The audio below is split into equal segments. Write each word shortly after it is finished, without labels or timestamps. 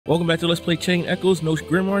Welcome back to Let's Play Chain Echoes, no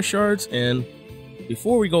Grimoire Shards, and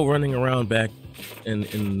before we go running around back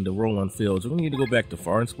in the Rohlan Fields, we're going to need to go back to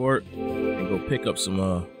Farnsport and go pick up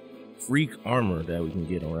some freak armor that we can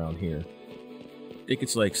get around here. I think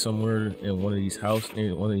it's like somewhere in one of these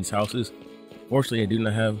houses. Fortunately, I do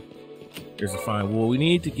not have. There's a fine wool. We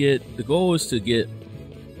need to get. The goal is to get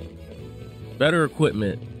better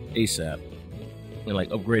equipment ASAP and like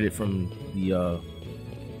upgrade it from the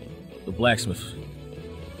blacksmith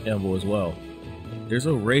ammo as well. There's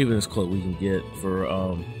a Raven's cloak we can get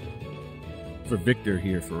for Victor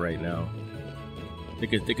here for right now. I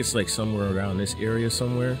think it's like somewhere around this area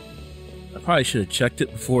somewhere. I probably should have checked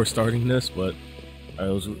it before starting this, but I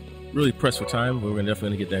was really pressed for time. We're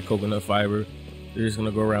definitely gonna get that coconut fiber. We're just gonna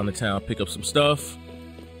go around the town, pick up some stuff.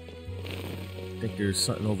 I think there's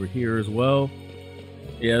something over here as well.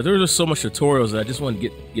 Yeah, there's just so much tutorials that I just wanted to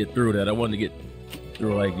get through that. I wanted to get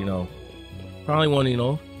through, like, you know, probably want to, you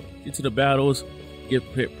know, get to the battles, get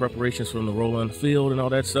preparations from the Rohlan Field and all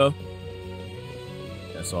that stuff.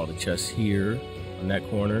 That's all the chests here in that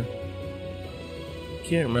corner.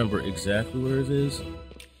 Can't remember exactly where it is.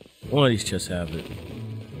 One of these chests have it.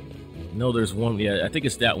 No, there's one. Yeah, I think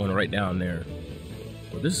it's that one right down there.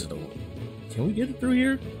 Well, this is the one. Can we get it through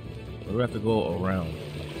here? Or do we have to go around?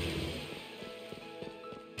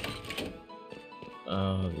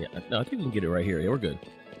 Yeah, no, I think we can get it right here. Yeah, we're good.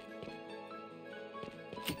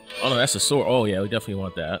 Oh no, that's a sword. Oh yeah, we definitely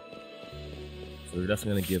want that. So we're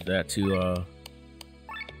definitely gonna give that to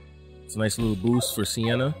it's a nice little boost for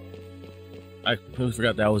Sienna. I completely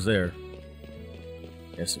forgot that was there.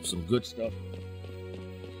 Yeah, some good stuff.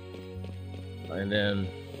 And then,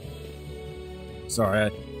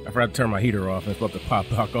 sorry, I forgot to turn my heater off and it's about to pop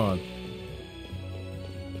back on.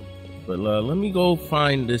 But let me go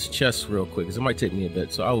find this chest real quick, because it might take me a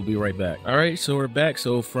bit, so I will be right back. Alright, so we're back.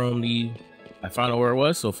 So from the, I found out where it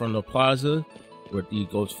was. So from the plaza, where you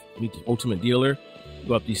go meet the ultimate dealer,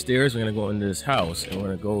 go up these stairs, we're going to go into this house, and we're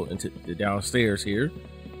going to go into the downstairs here.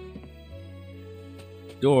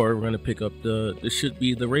 Door, we're going to pick up this should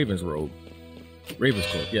be the Raven's robe. Raven's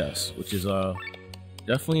cloak, yes, which is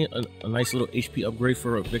definitely a nice little HP upgrade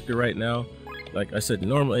for Victor right now. Like I said,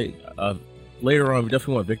 normally, later on, we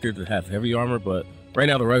definitely want Victor to have heavy armor, but right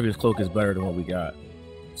now the Raven's cloak is better than what we got.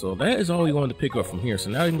 So that is all we wanted to pick up from here.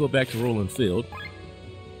 So now we can go back to Rohlan Field.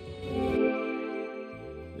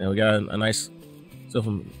 Now we got a nice,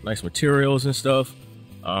 some nice materials and stuff.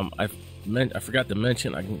 I forgot to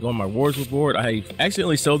mention, I can go on my rewards reward. I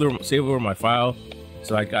accidentally saved over my file,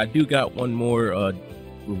 so I do got one more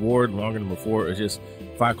reward longer than before. It's just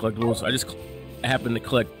 5 collectibles. I happened to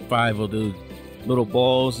collect 5 of those little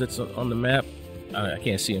balls that's on the map. I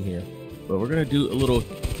can't see them here, but we're gonna do a little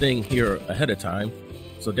thing here ahead of time.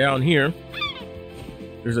 So down here,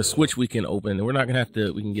 there's a switch we can open, and we're not gonna have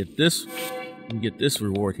to. We can get this. We can get this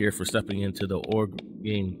reward here for stepping into the org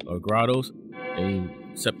game or grottos, and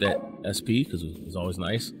accept that SP because it's always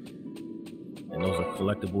nice. And those are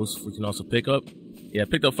collectibles we can also pick up. Yeah, I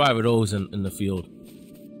picked up 5 of those in the field.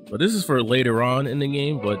 But this is for later on in the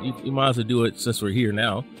game. But you might as well do it since we're here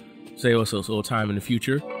now. Save us a little time in the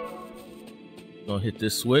future. Gonna hit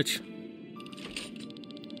this switch.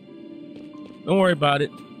 Don't worry about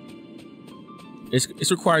it.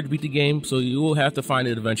 It's required to beat the game, so you will have to find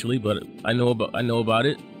it eventually. But I know about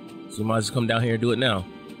it, so you might as well come down here and do it now.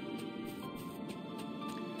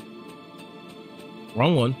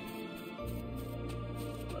 Wrong one.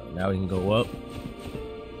 Now we can go up.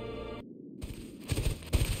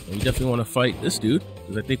 And we definitely want to fight this dude,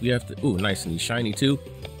 because I think we have to. Ooh, nice, and he's shiny too.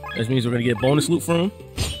 That means we're gonna get bonus loot from him.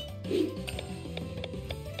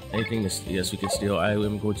 Anything that, yes, we can steal. I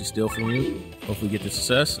am going to steal from you. Hopefully get the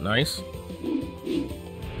success. Nice.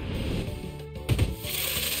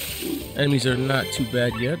 Enemies are not too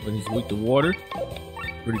bad yet, but he's weak to water.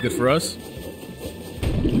 Pretty good for us.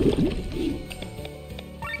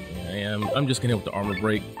 I'm just gonna hit with the armor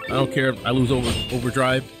break. I don't care if I lose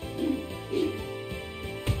overdrive.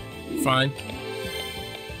 Fine.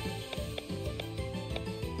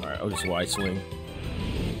 Alright, I'll just wide swing.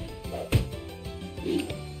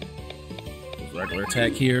 Regular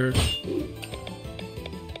attack here.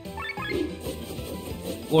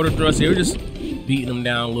 Water thrust here. We're just beating them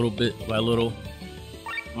down a little bit by little.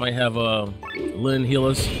 Might have Lynn heal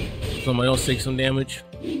us. Somebody else take some damage.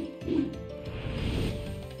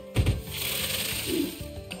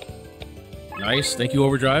 Nice. Thank you,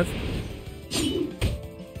 overdrive.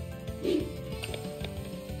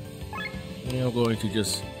 And I'm going to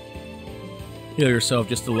just heal yourself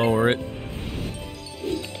just to lower it.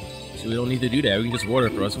 So we don't need to do that. We can just water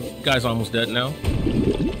thrust. The guy's almost dead now.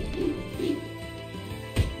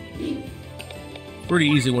 pretty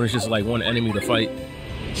easy when it's just like one enemy to fight.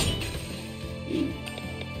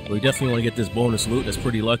 But we definitely want to get this bonus loot. That's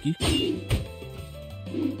pretty lucky.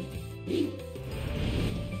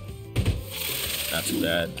 Not too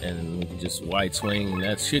bad. And we can just wide swing, and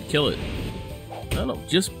that should kill it. I don't know,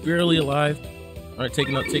 just barely alive. All right, take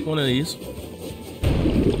one of these.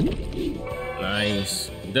 Nice.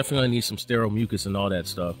 We definitely need some sterile mucus and all that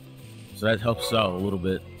stuff, so that helps out a little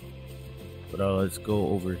bit. But let's go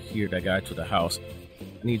over here. That guy to the house.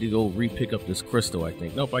 I need to go re-pick up this crystal, I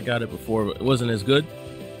think. Nope, I got it before, but it wasn't as good.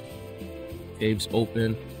 Cave's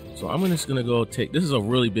open, so I'm just gonna go take. This is a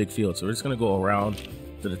really big field, so we're just gonna go around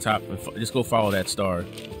to the top and just go follow that star.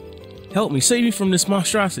 Help me, save me from this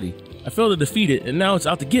monstrosity. I failed to defeat it, and now it's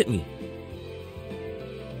out to get me.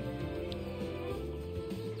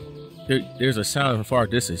 There's a sound in far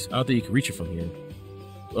distance. I don't think you can reach it from here.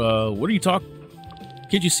 What are you talking?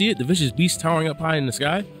 Can't you see it? The vicious beast towering up high in the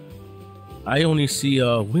sky? I only see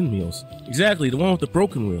windmills. Exactly, the one with the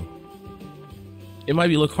broken wheel. It might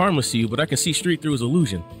look harmless to you, but I can see straight through his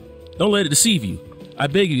illusion. Don't let it deceive you. I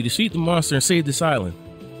beg you, defeat the monster and save this island.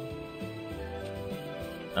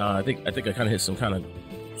 I think I kind of hit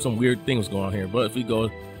some weird things going on here. But if we go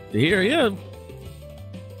to here, yeah,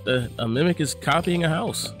 a mimic is copying a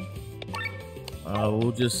house.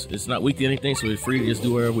 It's not weak to anything, so we're free to just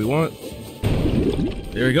do whatever we want.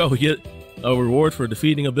 There we go. We get a reward for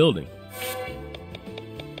defeating a building.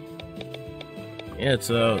 Yeah,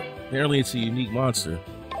 apparently it's a unique monster.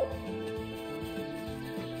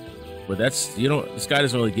 But this guy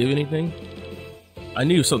doesn't really give anything. I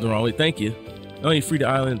knew something wrong with it. Thank you. Not only free the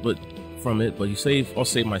island, but you I'll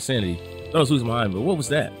save my sanity. I thought I was losing my mind, but what was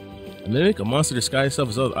that? A mimic? A monster disguised itself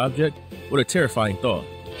as other object? What a terrifying thought.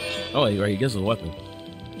 Oh, right, he gives us a weapon.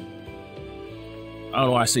 I don't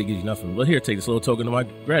know why I say it gives you nothing, but here, take this little token of my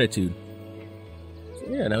gratitude. So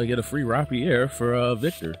yeah, now we get a free rapier for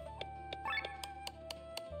Victor.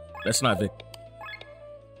 That's not Victor.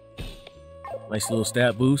 Nice little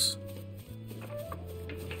stat boost.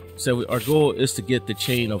 So our goal is to get the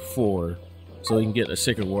chain of 4, so we can get a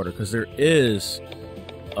sacred water, because there is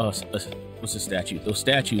what's the statue? Those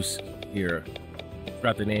statues here. I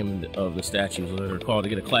forgot the name of the statues, what they're called, to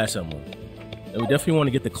get a class emblem. And we definitely want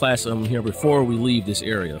to get the class emblem here before we leave this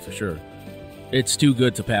area, for sure. It's too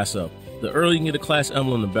good to pass up. The earlier you can get a class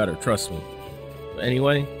emblem, the better, trust me. But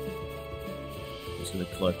anyway, I'm just going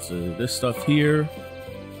to collect this stuff here.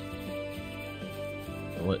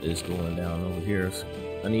 And what is going down over here?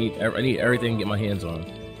 I need everything to get my hands on.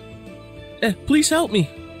 Please help me!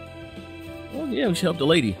 Oh yeah, we should help the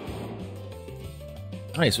lady.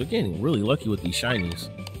 Nice, we're getting really lucky with these shinies.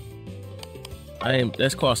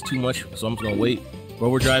 That's cost too much, so I'm just gonna wait.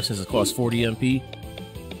 Overdrive, since it costs 40 MP.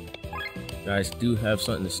 Guys do have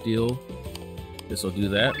something to steal. This will do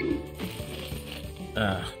that.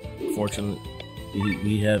 Fortunately,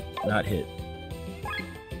 we have not hit. I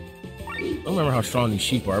don't remember how strong these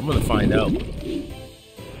sheep are. I'm gonna find out.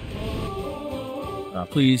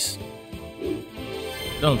 Please.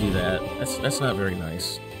 Don't do that. That's not very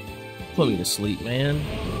nice. Put me to sleep, man.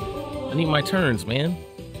 I need my turns, man.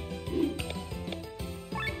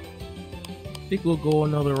 I think we'll go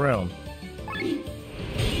another round.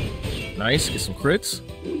 Nice, get some crits.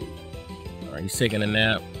 Alright, he's taking a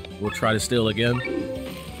nap. We'll try to steal again.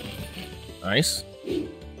 Nice. I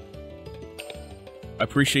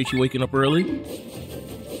appreciate you waking up early.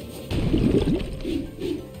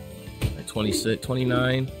 26,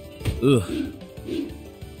 29. Ugh.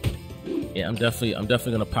 Yeah, I'm definitely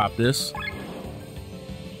gonna pop this.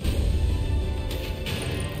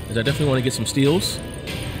 Because I definitely want to get some steals.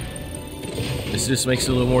 This just makes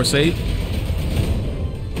it a little more safe.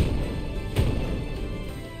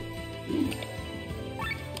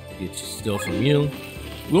 Get steal from you.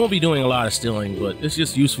 We won't be doing a lot of stealing, but it's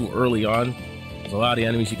just useful early on. There's a lot of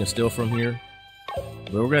enemies you can steal from here.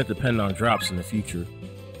 But we're gonna depend on drops in the future.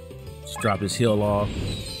 Just drop his heal off.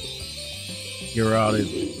 You're out of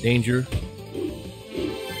danger.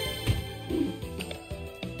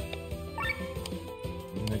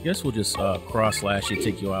 I guess we'll just cross slash you,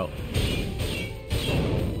 take you out.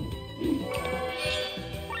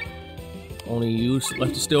 Only you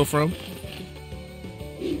left to steal from.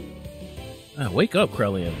 Wake up,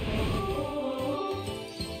 Krellian.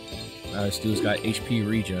 This dude's got HP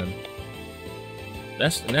regen.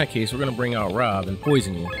 In that case, we're gonna bring out Rob and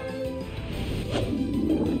poison you.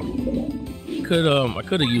 I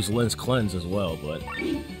could have used Lens Cleanse as well, but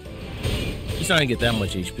he's not gonna get that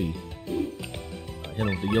much HP. Hit him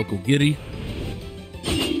with the Yoko Giddy.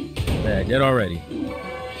 Yeah, dead already.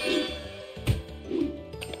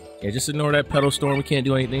 Yeah, just ignore that Pedal Storm. We can't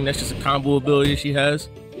do anything. That's just a combo ability she has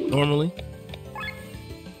normally.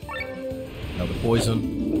 Now the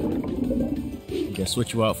poison. You can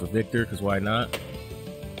switch you out for Victor, because why not?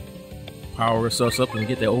 Power ourselves up and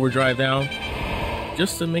get that overdrive down,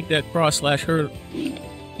 just to make that cross slash hurt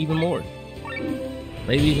even more.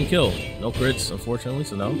 Maybe even kill. No crits, unfortunately,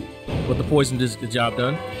 so no. But the poison did the job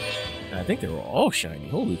done. And I think they were all shiny.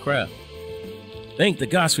 Holy crap. Thank the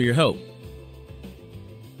gods for your help.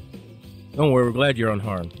 Don't worry, we're glad you're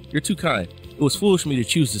unharmed. You're too kind. It was foolish of me to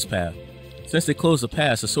choose this path. Since they closed the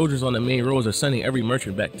pass, the soldiers on the main roads are sending every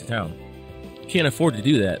merchant back to town. Can't afford to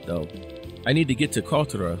do that, though. I need to get to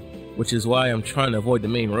Kaltura, which is why I'm trying to avoid the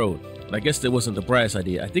main road. But I guess that wasn't the brightest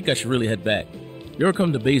idea. I think I should really head back. If you ever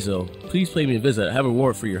come to Basil, please pay me a visit. I have a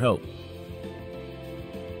reward for your help.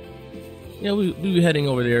 Yeah, we'll be heading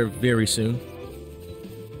over there very soon.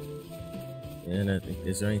 And I think,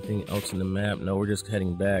 is there anything else in the map? No, we're just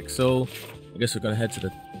heading back. So I guess we're gonna head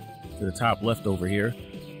to the top left over here,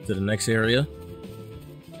 to the next area.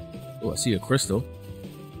 Oh, I see a crystal.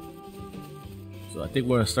 So I think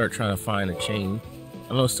we're gonna start trying to find a chain.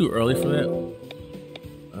 I know it's too early for that.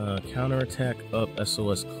 Counterattack up,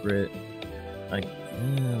 SOS crit. Like,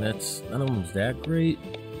 that's none of them's that great.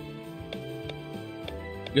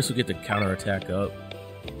 I guess we'll get the counterattack up.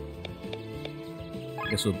 I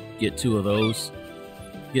guess we'll get 2 of those.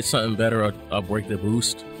 Get something better, I'll break the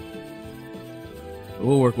boost.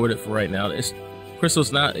 We'll work with it for right now.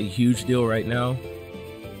 Crystal's not a huge deal right now.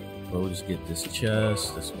 But we'll just get this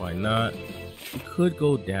chest. That's why not. We could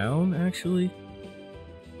go down actually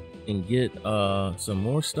and get some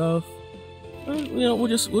more stuff. You know, we'll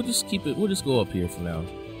just keep it. We'll just go up here for now.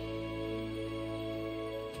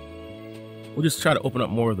 We'll just try to open up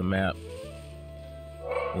more of the map.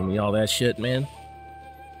 Give me all that shit, man.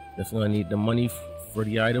 Definitely need the money for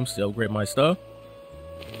the items to upgrade my stuff.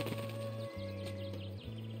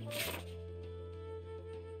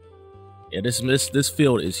 Yeah, this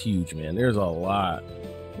field is huge, man. There's a lot.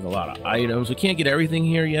 There's a lot of items. We can't get everything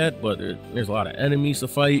here yet, but there's a lot of enemies to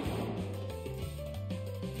fight.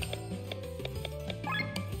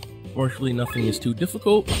 Fortunately, nothing is too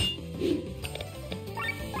difficult. Give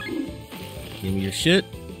me your shit.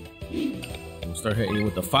 We'll start hitting you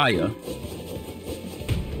with the fire.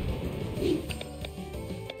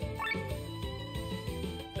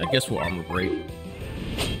 I guess we'll armor break.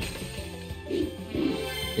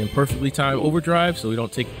 In perfectly timed overdrive, so we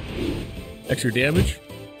don't take extra damage.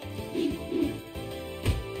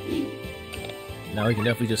 Now we can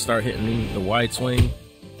definitely just start hitting the wide swing.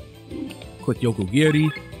 Quick Yokogiri.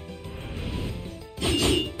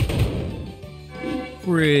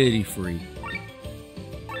 Pretty free.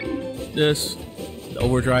 This, the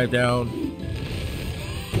overdrive down.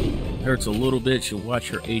 Hurts a little bit, should watch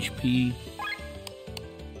her HP.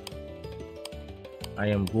 I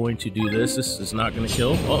am going to do this. This is not going to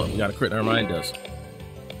kill. Oh, we got a crit. Never mind, it does.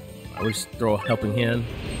 I will just throw a helping hand.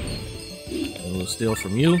 And we'll steal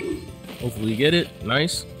from you. Hopefully you get it.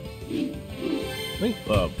 Nice. I think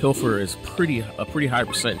Pilfer is a pretty high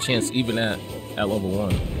percent chance even at level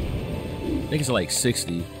 1. I think it's like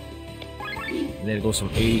 60. And then it goes from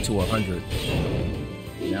 80 to 100.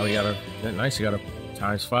 Now we got a nice. You got a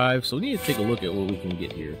 ×5. So we need to take a look at what we can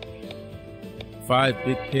get here. 5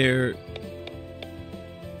 big pair.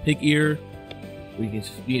 Pig ear. We can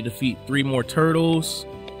defeat 3 more turtles,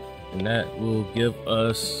 and that will give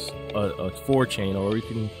us a 4 chain. Or we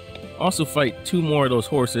can also fight 2 more of those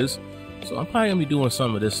horses. So I'm probably gonna be doing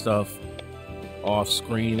some of this stuff off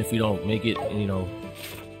screen if we don't make it, you know,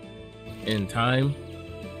 in time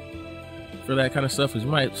for that kind of stuff.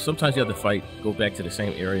 Because sometimes you have to go back to the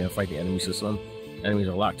same area and fight the enemies. So some enemies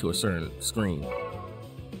are locked to a certain screen.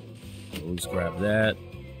 So we'll just grab that.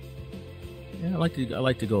 Yeah, I like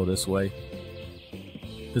to go this way,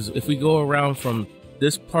 because if we go around from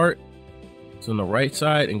this part to on the right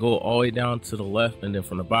side and go all the way down to the left, and then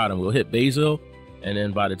from the bottom we'll hit Basil, and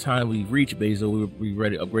then by the time we reach Basil, we'll be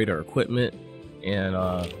ready to upgrade our equipment and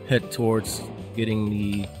head towards getting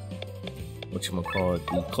the the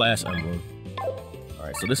Class Emblem. All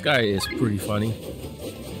right, so this guy is pretty funny.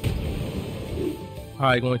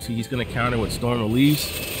 He's gonna counter with Storm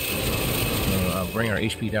Release. Bring our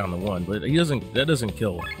HP down to 1, but that doesn't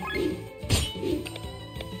kill. We'll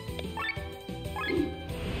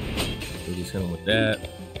just hit him with that.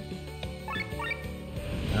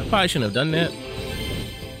 I probably shouldn't have done that.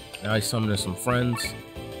 Now he's summoning some friends.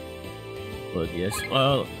 But yes,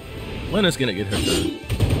 Lena's gonna get her turn.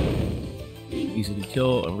 Easy to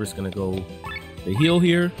kill, and we're just gonna go the heal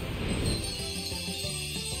here.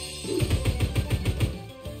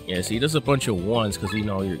 Yeah, see, there's a bunch of 1s because you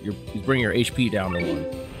know you bring your HP down to 1.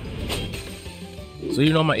 So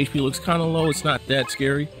even though my HP looks kind of low, it's not that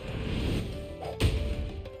scary.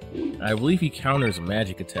 I believe he counters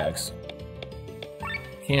magic attacks.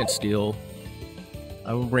 Can't steal.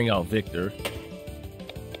 I'm gonna bring out Victor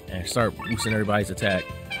and start boosting everybody's attack.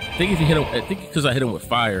 I think if you hit him, I think because I hit him with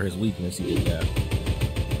fire, his weakness, he did that.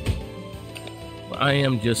 But I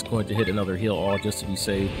am just going to hit another heal all just to be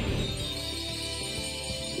safe.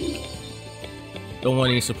 Don't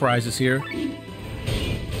want any surprises here.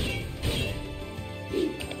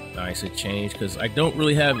 Nice, it changed because I don't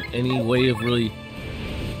really have any way of really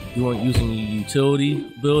using the utility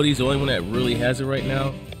abilities. The only one that really has it right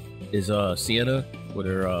now is Sienna with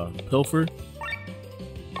her Pilfer.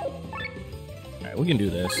 Alright, we can do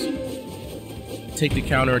this. Take the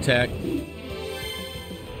counter attack.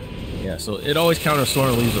 Yeah, so it always counters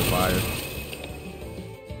Storm Leaves with fire.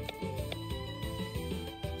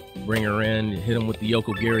 Bring her in, hit him with the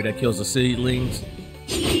Yoko Gary that kills the seedlings.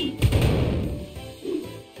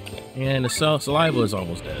 And the saliva is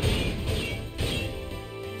almost dead.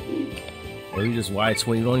 Or you just wide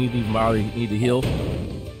swing, you don't even bother, you need to heal.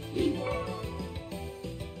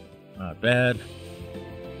 Not bad.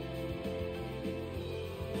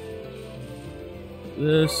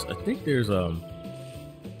 This, I think there's a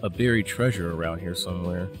buried treasure around here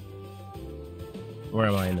somewhere. Where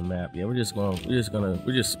am I in the map? Yeah, we're just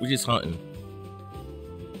hunting.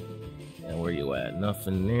 And where you at?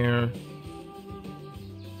 Nothing there.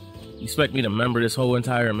 You expect me to remember this whole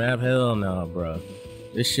entire map? Hell no, bro.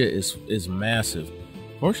 This shit is massive.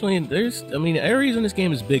 Fortunately, the areas in this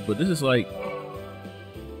game is big, but this is like,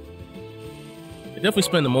 I definitely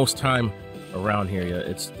spend the most time around here.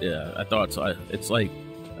 Yeah, I thought so. It's like,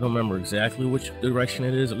 I don't remember exactly which direction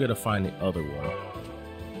it is. I'm gonna find the other one.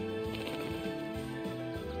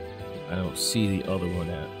 I don't see the other one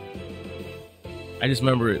at. I just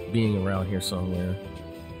remember it being around here somewhere.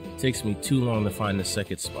 It takes me too long to find the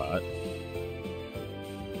second spot.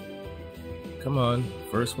 Come on,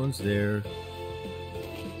 first one's there.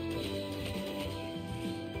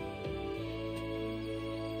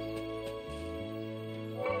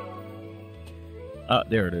 Ah,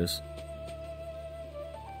 there it is.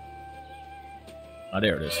 Ah,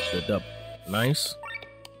 there it is. Good up. Nice.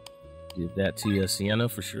 Give that to Sienna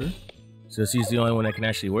for sure. Since he's the only one that can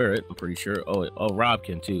actually wear it, I'm pretty sure. Oh, Rob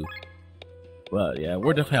can too. But yeah,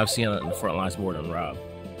 we're definitely have Sienna in the front lines more than Rob.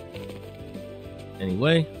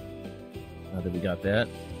 Anyway, now that we got that,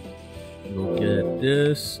 we'll get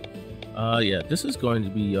this. Yeah, this is going to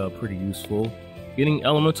be pretty useful. Getting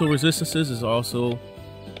elemental resistances is also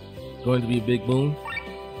going to be a big boom.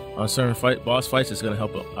 On certain boss fights, it's going to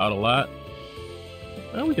help out a lot.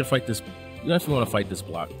 Well, we can fight this. You definitely want to fight this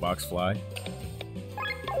box fly.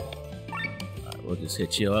 Alright, we'll just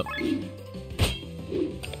hit you up.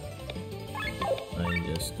 I'm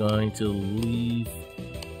just going to leave.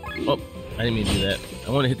 Oh, I didn't mean to do that. I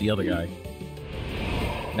want to hit the other guy.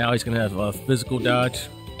 Now he's going to have a physical dodge.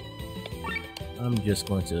 I'm just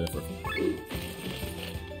going to...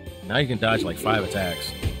 Now you can dodge like 5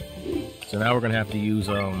 attacks. So now we're going to have to use...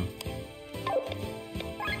 I'm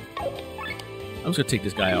just going to take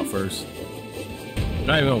this guy out first. I'm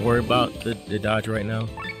not even going to worry about the dodge right now.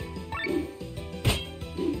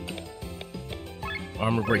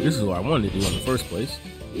 Armor break. This is what I wanted to do in the first place.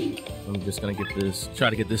 I'm just going to get this... Try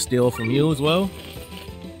to get this steal from you as well.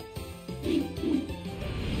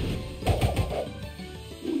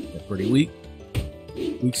 That's pretty weak.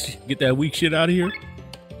 Get that weak shit out of here.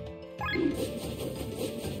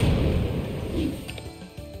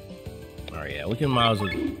 Alright, yeah, we can might as well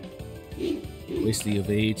waste the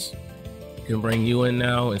evades. Can bring you in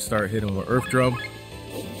now and start hitting with Earth Drum.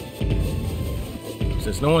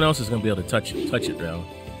 Since no one else is gonna be able to touch it down.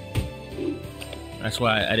 That's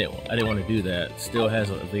why I didn't want to do that. Still has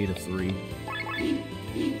an evade of 3.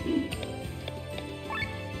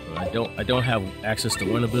 I don't have access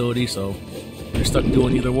to one ability, so you're stuck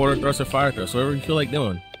doing either water thrust or fire thrust, whatever you feel like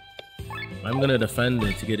doing. I'm gonna defend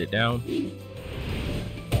to get it down.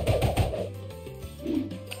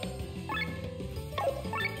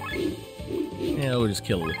 Yeah, we'll just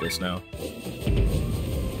kill it with this now.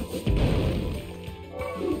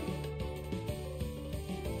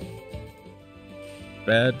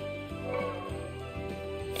 Bad.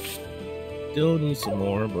 Still need some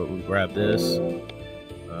more, but we'll grab this.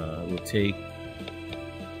 We'll take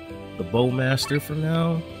the Bowmaster for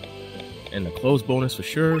now, and the close bonus for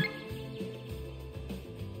sure.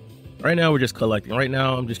 Right now we're just collecting. Right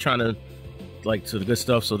now I'm just trying to to the good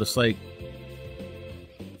stuff. So just like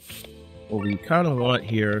what we kind of want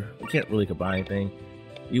here, we can't really combine anything.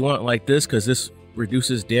 You want like this because this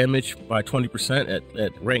reduces damage by 20%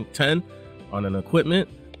 at rank 10 on an equipment.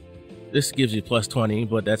 This gives you plus 20,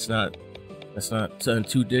 but that's not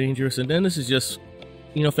too dangerous. And then this is just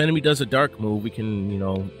you know, if enemy does a dark move, we can, you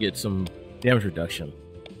know, get some damage reduction.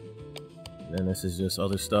 And then this is just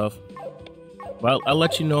other stuff. Well, I'll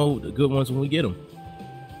let you know the good ones when we get them.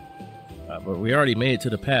 But we already made it to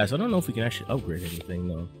the pass. I don't know if we can actually upgrade anything,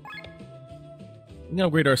 though. We can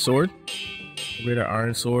upgrade our sword. Upgrade our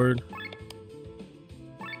iron sword.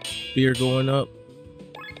 Spear going up.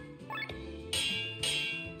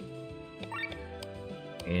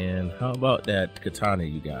 And how about that katana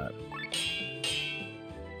you got?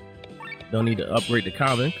 Don't need to upgrade the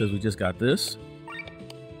common because we just got this.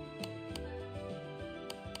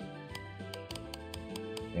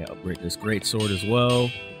 And upgrade this great sword as well.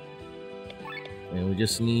 And we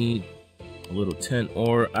just need a little tent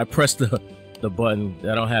ore. I pressed the button.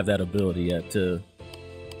 I don't have that ability yet to.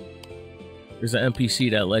 There's an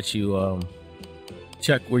NPC that lets you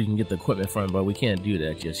check where you can get the equipment from, but we can't do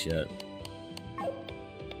that just yet.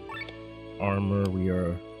 Armor, we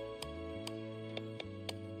are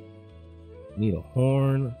need a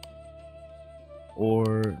horn,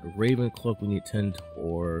 or the raven cloak. We need 10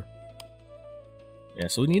 ore. Yeah,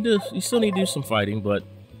 so we still need to do some fighting, but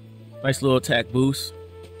nice little attack boost.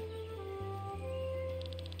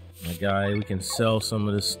 My guy, we can sell some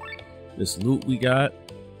of this loot we got,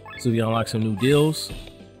 so we unlock some new deals.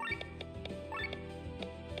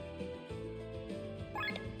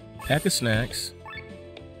 Pack of snacks.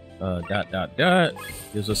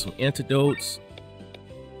 Gives us some antidotes.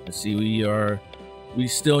 Let's see, we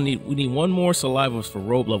need one more saliva for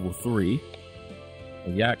robe level 3. A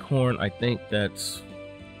yak horn, I think that's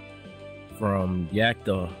from Yak,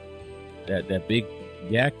 that big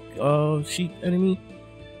yak sheep enemy.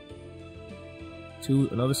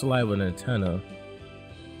 Another saliva and an antenna.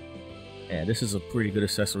 And this is a pretty good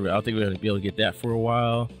accessory. I don't think we're gonna be able to get that for a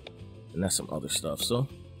while. And that's some other stuff. So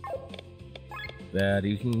that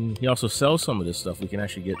he also sells some of this stuff. We can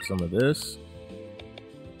actually get some of this.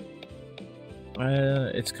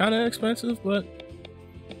 It's kind of expensive, but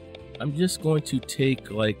I'm just going to take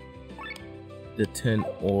like the 10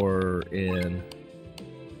 ore and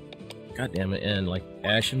god damn it, and like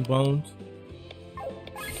ashen bones.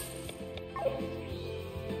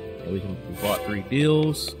 And we bought 3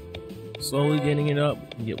 deals. Slowly getting it up.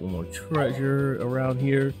 We can get one more treasure around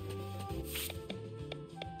here.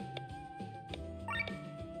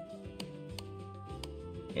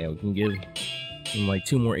 And we can give him like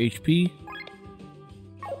 2 more HP.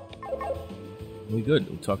 We good.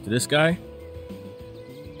 We talk to this guy.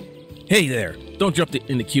 Hey there! Don't jump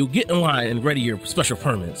in the queue. Get in line and ready your special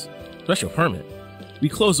permits. Special permit? We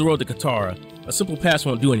closed the road to Katara. A simple pass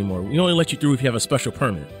won't do anymore. We only let you through if you have a special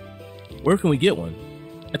permit. Where can we get one?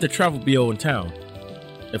 At the travel bureau in town.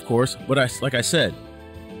 Of course, but as I said,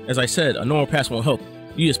 a normal pass won't help.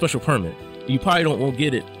 You need a special permit. You probably won't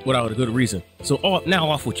get it without a good reason. So now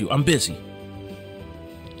off with you. I'm busy.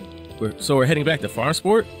 So we're heading back to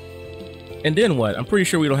Farnsport? And then what? I'm pretty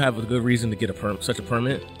sure we don't have a good reason to get such a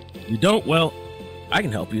permit. You don't? Well, I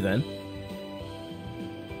can help you then.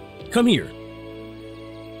 Come here.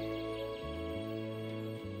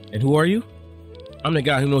 And who are you? I'm the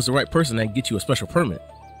guy who knows the right person that can get you a special permit.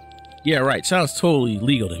 Yeah, right. Sounds totally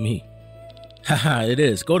legal to me. Haha, it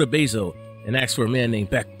is. Go to Bezo and ask for a man named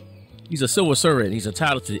Beck. He's a civil servant and he's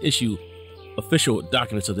entitled to issue official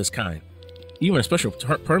documents of this kind. Even a special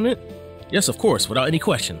permit? Yes, of course, without any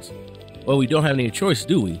questions. Well, we don't have any choice,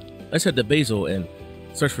 do we? Let's head to Bezo and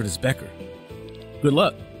search for this Becker. Good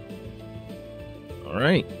luck. All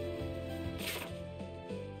right.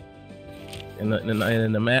 And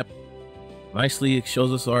the map nicely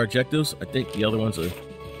shows us our objectives. I think the other ones are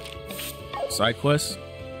side quests.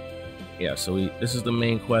 Yeah, so this is the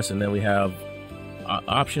main quest, and then we have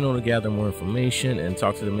optional to gather more information and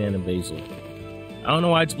talk to the man in Basil. I don't know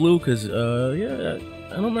why it's blue, because yeah,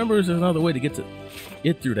 I don't remember if there's another way to get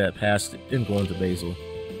through that past and go into Basil.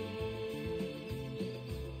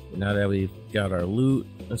 Now that we've got our loot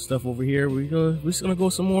and stuff over here, we're just gonna go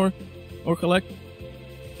some more collect.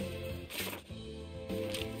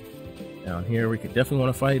 Down here, we could definitely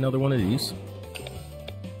want to fight another one of these.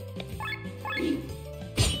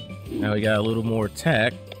 Now we got a little more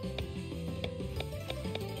attack.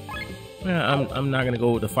 Yeah, I'm not gonna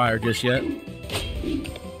go with the fire just yet.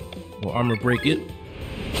 We'll armor break it.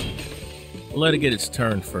 We'll let it get its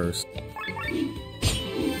turn first.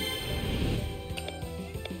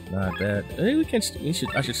 Not bad. Hey,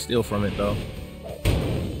 I should steal from it though.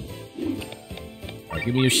 Alright,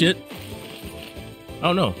 give me your shit.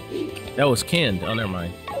 Oh no, that was canned. Oh, never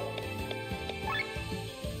mind.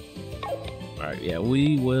 Alright, yeah,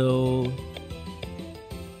 we will.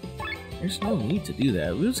 There's no need to do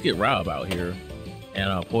that. We'll just get Rob out here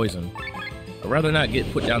and poison. I'd rather not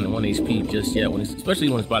get put down to 1 HP just yet, especially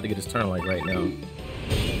when it's about to get his turn like right now.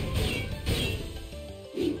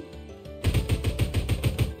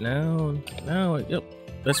 Now, yep,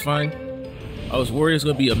 that's fine. I was worried it's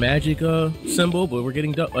gonna be a magic symbol, but we're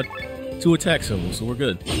getting 2 attack symbols, so we're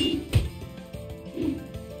good.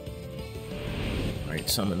 Alright,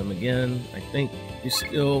 summon them again. I think you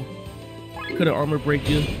still could have armor break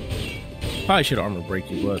you. Probably should armor break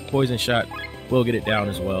you, but poison shot will get it down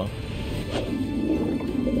as well.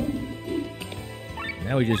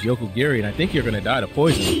 Now we just Yoko Gary, and I think you're gonna die to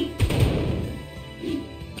poison.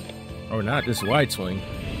 Or not, this wide swing.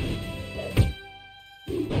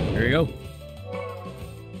 There you go.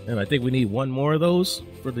 And I think we need 1 more of those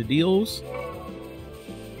for the deals.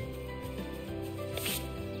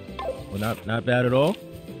 Well, not bad at all.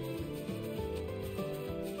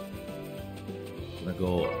 I'm gonna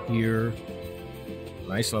go up here.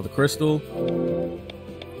 Nice, another crystal.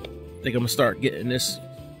 I think I'm gonna start getting this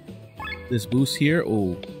boost here.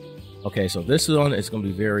 Oh, okay, so this one is gonna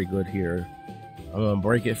be very good here. I'm gonna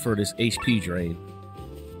break it for this HP drain.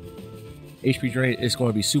 HP drain is going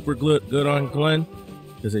to be super good on Glenn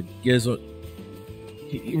because it gives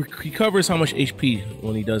he covers how much HP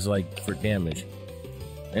when he does like for damage,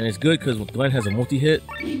 and it's good because Glenn has a multi-hit,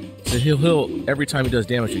 so he'll heal every time he does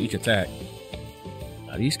damage to each attack.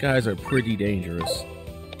 Now, these guys are pretty dangerous,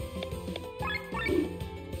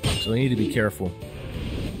 so we need to be careful.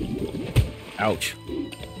 Ouch!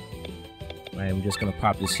 I'm just gonna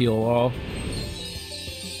pop this heal off.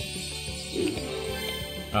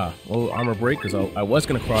 Well, armor break because I was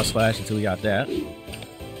gonna cross slash until we got that.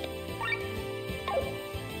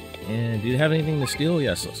 And do you have anything to steal?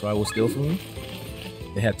 Yes, so I will steal from you.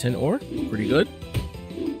 They have 10 ore, pretty good.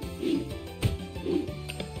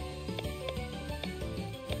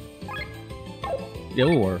 Yeah,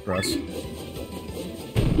 we'll water across.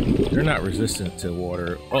 They're not resistant to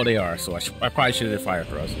water. Oh, they are. So I probably should have did fire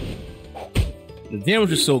thrust. The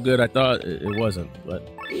damage was so good, I thought it wasn't, but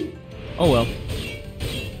oh well.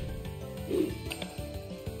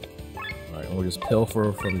 We'll just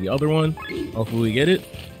pilfer from the other one. Hopefully we get it.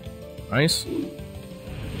 Nice.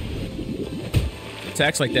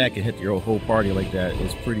 Attacks like that can hit your whole party like that.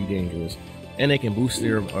 It's pretty dangerous. And they can boost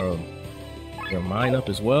their mind up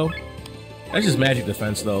as well. That's just magic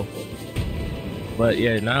defense though. But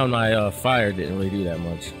yeah, now my fire didn't really do that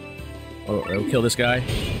much. Oh, I'll kill this guy.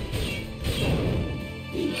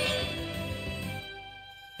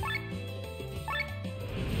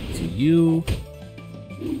 To you.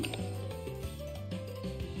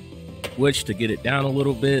 Switch to get it down a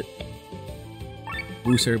little bit.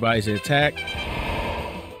 Boost everybody's attack.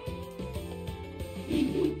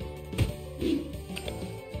 And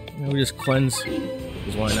we just cleanse,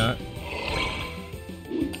 because why not?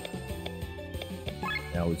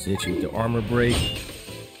 Now we hit you with the armor break.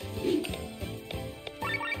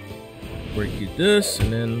 Break you this,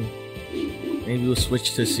 and then maybe we'll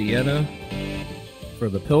switch to Sienna for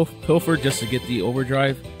the pilfer just to get the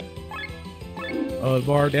overdrive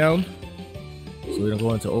bar down. So we don't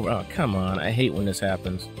go into over. Oh, come on. I hate when this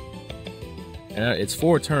happens. And it's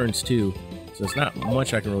 4 turns too, so it's not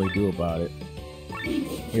much I can really do about it.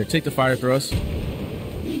 Here, take the fire thrust.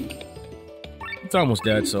 It's almost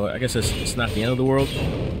dead, so I guess it's not the end of the world.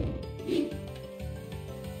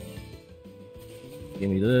 Give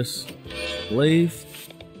me this. Glaive.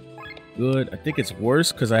 Good. I think it's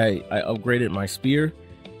worse because I upgraded my spear.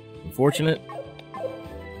 Unfortunate.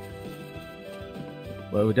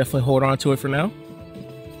 But we'll definitely hold on to it for now.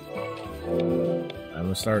 I'm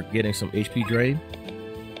gonna start getting some HP drain.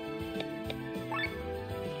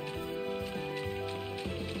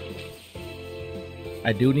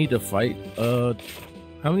 I do need to fight.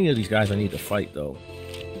 How many of these guys I need to fight though?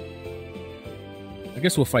 I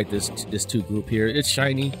guess we'll fight this 2 group here. It's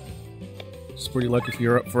shiny. It's pretty lucky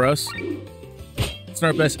for us. It's in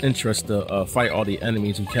our best interest to fight all the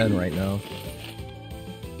enemies we can right now.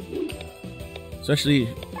 Especially,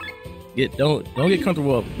 don't get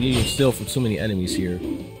comfortable being still from too many enemies here.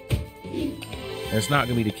 And it's not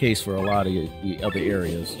gonna be the case for a lot of the other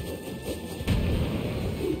areas.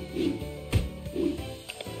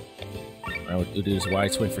 Alright, we'll do this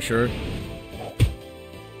wide swing for sure.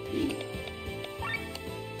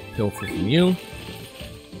 Pilfer from you.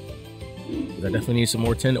 I definitely need some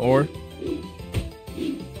more 10 ore.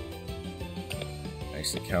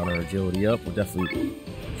 Nice to counter agility up. We're definitely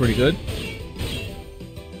pretty good.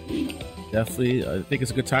 Definitely, I think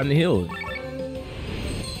it's a good time to heal.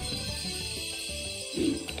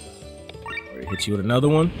 Hit you with another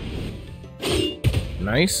one.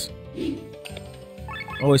 Nice.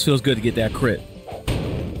 Always feels good to get that crit,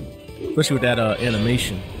 especially with that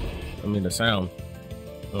animation. I mean the sound.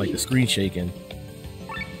 I like the screen shaking.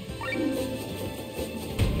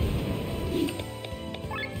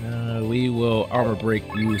 We will armor break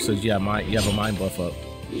you so you have a mind buff up.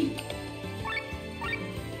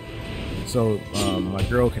 So my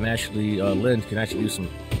girl can actually, Lynn can actually do some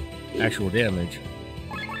actual damage.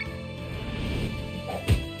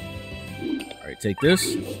 Alright, take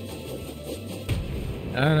this.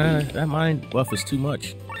 That mind buff is too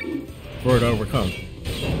much for her to overcome.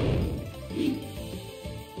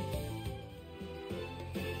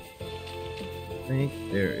 I think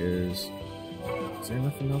there is there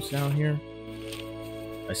nothing else down here?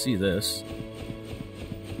 I see this.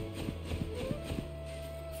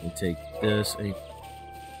 Let me take this. You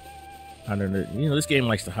know, this game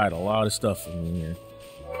likes to hide a lot of stuff from me here.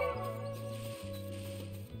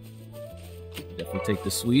 Definitely take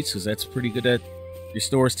the sweets, because that's pretty good at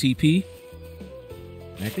restores TP.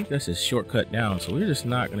 And I think that's a shortcut down, so we're just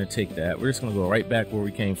not going to take that. We're just going to go right back where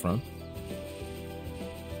we came from.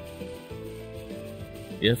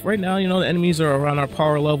 If right now, you know, the enemies are around our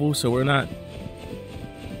power level, so we're not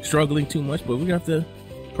struggling too much, but we have to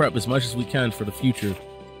prep as much as we can for the future.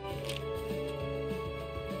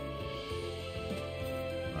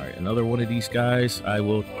 Alright, another one of these guys. I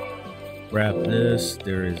will grab this.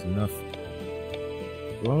 There is nothing.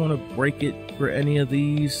 Do I want to break it for any of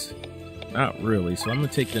these? Not really, so I'm going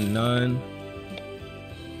to take the none.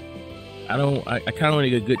 I kind of want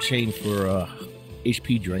to get a good chain for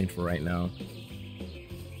HP drain for right now.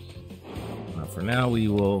 For now, we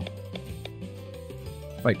will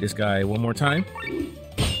fight this guy one more time.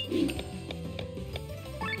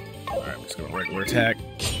 Alright, I'm just going to regular attack.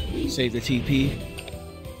 Save the TP.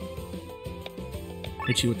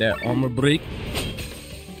 Hit you with that armor break.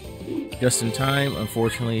 Just in time.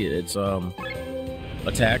 Unfortunately, it's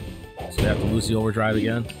attack. So we have to lose the overdrive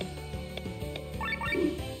again.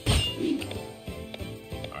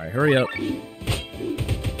 Alright, hurry up.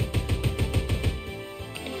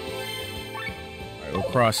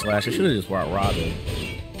 Cross slash. I should have just brought Robin.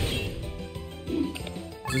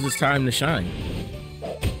 This is his time to shine.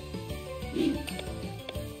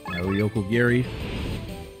 Ryoko Gary.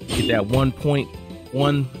 Get that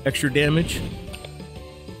 1.1 extra damage.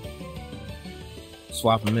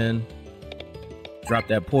 Swap him in. Drop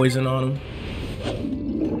that poison on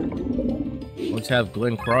him. Let's have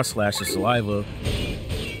Glenn cross slash the saliva.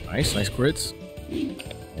 Nice crits.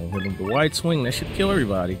 And hit him with the wide swing. That should kill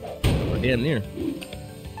everybody. Or damn near.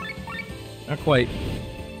 Not quite.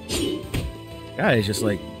 Guy is just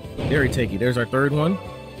like very tanky. There's our third one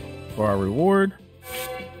for our reward.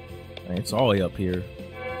 And it's all the way up here.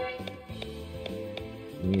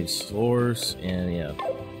 We need stores and yeah.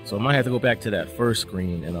 So I might have to go back to that first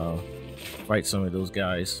screen and fight some of those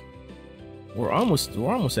guys. We're almost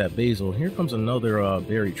at Basil. Here comes another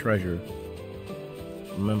buried treasure.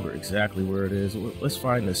 Remember exactly where it is. Let's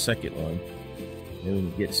find the second one. Maybe we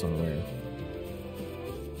can get somewhere.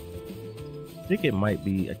 I think it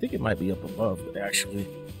might be up above, actually.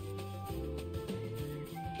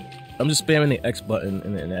 I'm just spamming the X button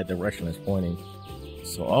in that direction it's pointing.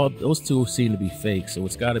 So all those two seem to be fake, so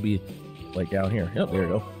it's got to be like down here. Yep, there we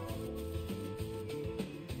go.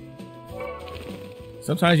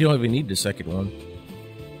 Sometimes you don't even need the second one.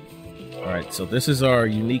 Alright, so this is our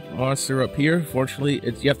unique monster up here. Fortunately,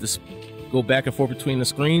 you have to go back and forth between the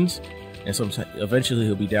screens, and eventually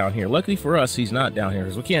he'll be down here. Luckily for us, he's not down here,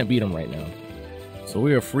 because we can't beat him right now. So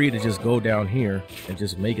we are free to just go down here and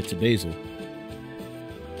just make it to Basil.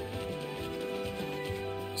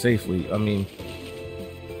 Safely. I mean,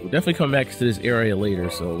 we'll definitely come back to this area later,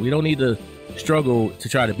 so we don't need to struggle to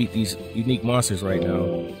try to beat these unique monsters right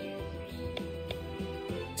now.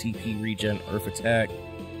 TP regen, Earth attack,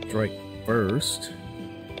 strike first.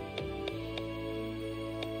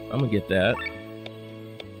 I'm gonna get that,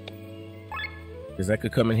 because that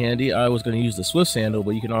could come in handy. I was gonna use the Swift Sandal,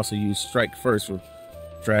 but you can also use strike first for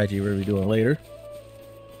strategy we're gonna be doing later.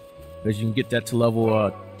 Because you can get that to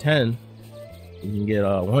level 10, you can get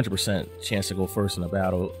a 100% chance to go first in a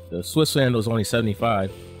battle. The Swift Sandal is only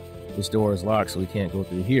 75. This door is locked, so we can't go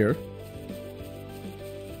through here.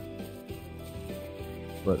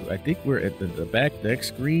 But I think we're at the next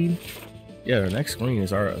screen. Yeah, the next screen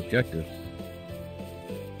is our objective.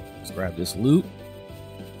 Let's grab this loot.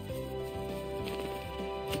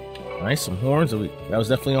 Nice, some horns. That was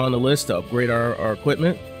definitely on the list to upgrade our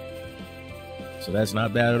equipment. So that's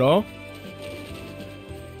not bad at all.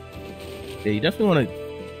 Yeah, you definitely want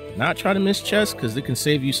to not try to miss chests, because it can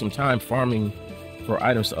save you some time farming for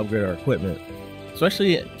items to upgrade our equipment,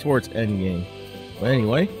 especially towards endgame. But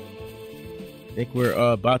anyway, I think we're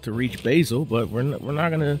about to reach Basil, but we're not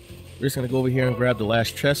gonna We're just gonna go over here and grab the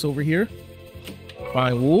last chest over here.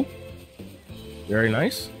 Fine wool. Very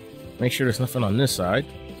nice. Make sure there's nothing on this side.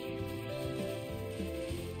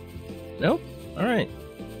 Nope. All right.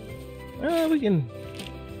 We can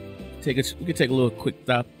take a little quick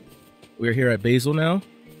stop. We're here at Basil now.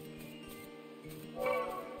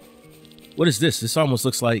 What is this? This almost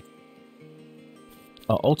looks like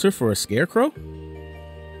an altar for a scarecrow.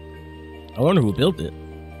 I wonder who built it.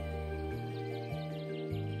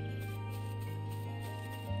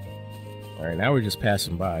 All right, now we're just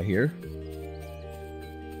passing by here.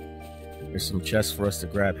 There's some chests for us to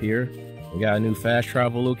grab here. We got a new fast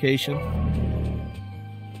travel location.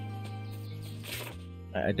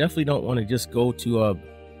 I definitely don't want to just go to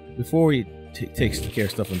before we take care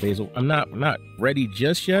of stuff in Basil. I'm not ready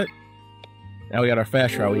just yet. Now we got our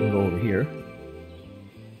fast travel. We can go over here,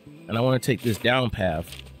 and I want to take this down path,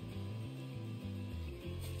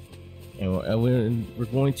 and we're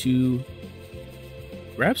going to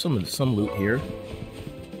grab some loot here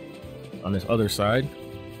on this other side.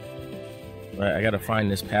 I gotta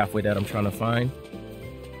find this pathway that I'm trying to find.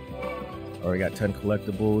 Already got 10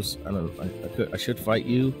 collectibles. I should fight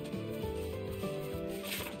you.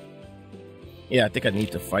 Yeah, I think I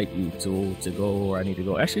need to fight you to go where I need to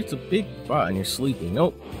go. Actually, it's a big spot and you're sleeping.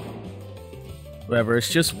 Nope. Whatever, it's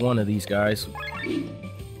just one of these guys.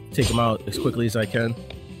 Take them out as quickly as I can.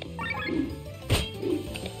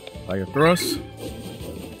 Fire thrust.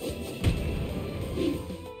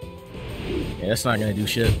 Yeah, that's not gonna do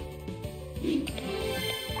shit.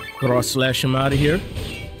 Cross slash him out of here.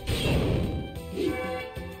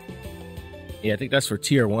 Yeah, I think that's for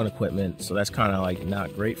tier 1 equipment, so that's kind of like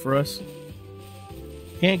not great for us.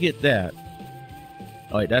 Can't get that.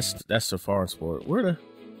 Oh wait, that's the Farnsport. Where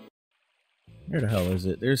the hell is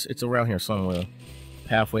it? It's around here somewhere.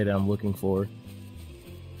 Pathway that I'm looking for.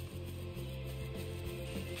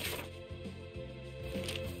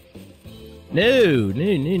 No,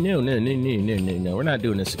 we're not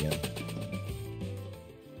doing this again.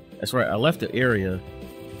 That's right, I left the area.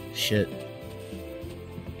 Shit.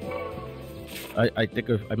 I think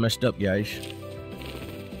I messed up, guys.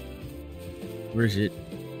 Where is it?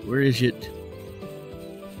 Where is it?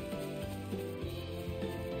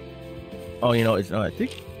 Oh, you know, it's I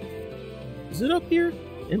think... Is it up here?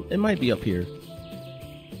 It might be up here.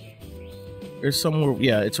 There's somewhere...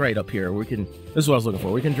 Yeah, it's right up here. We can... This is what I was looking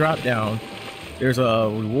for. We can drop down. There's a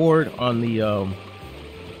reward on the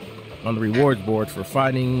rewards board for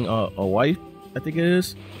finding a wife, I think it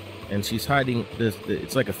is, and she's hiding this.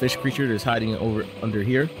 It's like a fish creature that's hiding under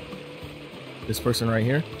here. This person right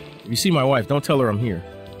here. If you see my wife, don't tell her I'm here.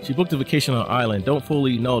 She booked a vacation on an island. Don't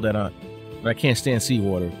fully know that I can't stand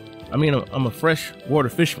seawater. I mean, I'm a freshwater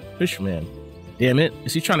fisherman. Damn it!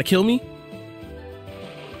 Is he trying to kill me?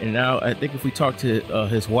 And now I think if we talk to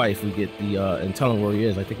his wife, we get the and tell him where he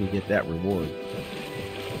is. I think we get that reward.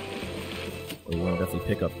 We want to definitely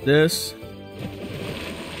pick up this.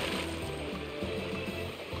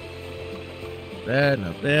 Bad,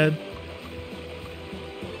 not bad.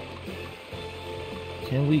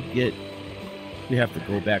 Can we get... We have to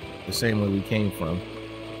go back the same way we came from.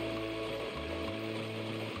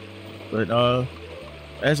 But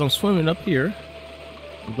as I'm swimming up here,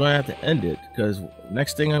 I'm going to have to end it, because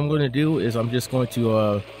next thing I'm going to do is I'm just going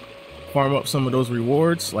to farm up some of those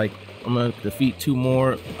rewards. Like, I'm going to defeat 2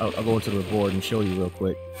 more. I'll go into the board and show you real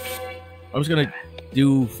quick. I'm just going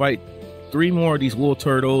to fight 3 more of these wool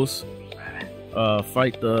turtles.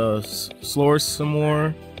 Fight the slurs some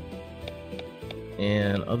more.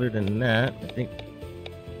 And other than that, I think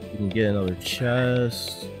you can get another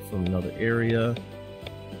chest from another area.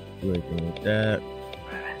 Do anything with that.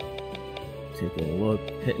 Take a look.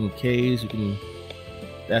 Hitting caves. You can...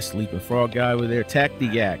 That's Sleeping Frog guy over there. Tack the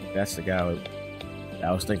Yak. That's the guy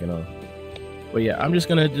I was thinking of. But yeah, I'm just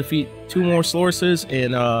gonna defeat 2 more slurses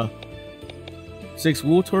and 6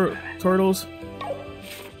 wool turtles,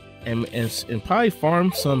 and probably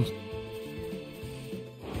farm some.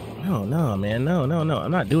 No, man, no.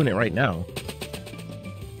 I'm not doing it right now.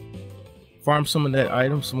 Farm some of that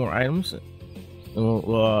item, some more items, and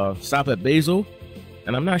we'll stop at Basil.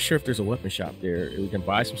 And I'm not sure if there's a weapon shop there. We can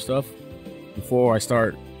buy some stuff before I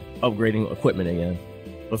start upgrading equipment again.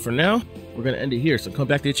 But for now, we're gonna end it here. So come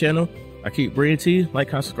back to the channel. I keep bringing it to you. Like,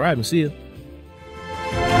 comment, subscribe, and see you.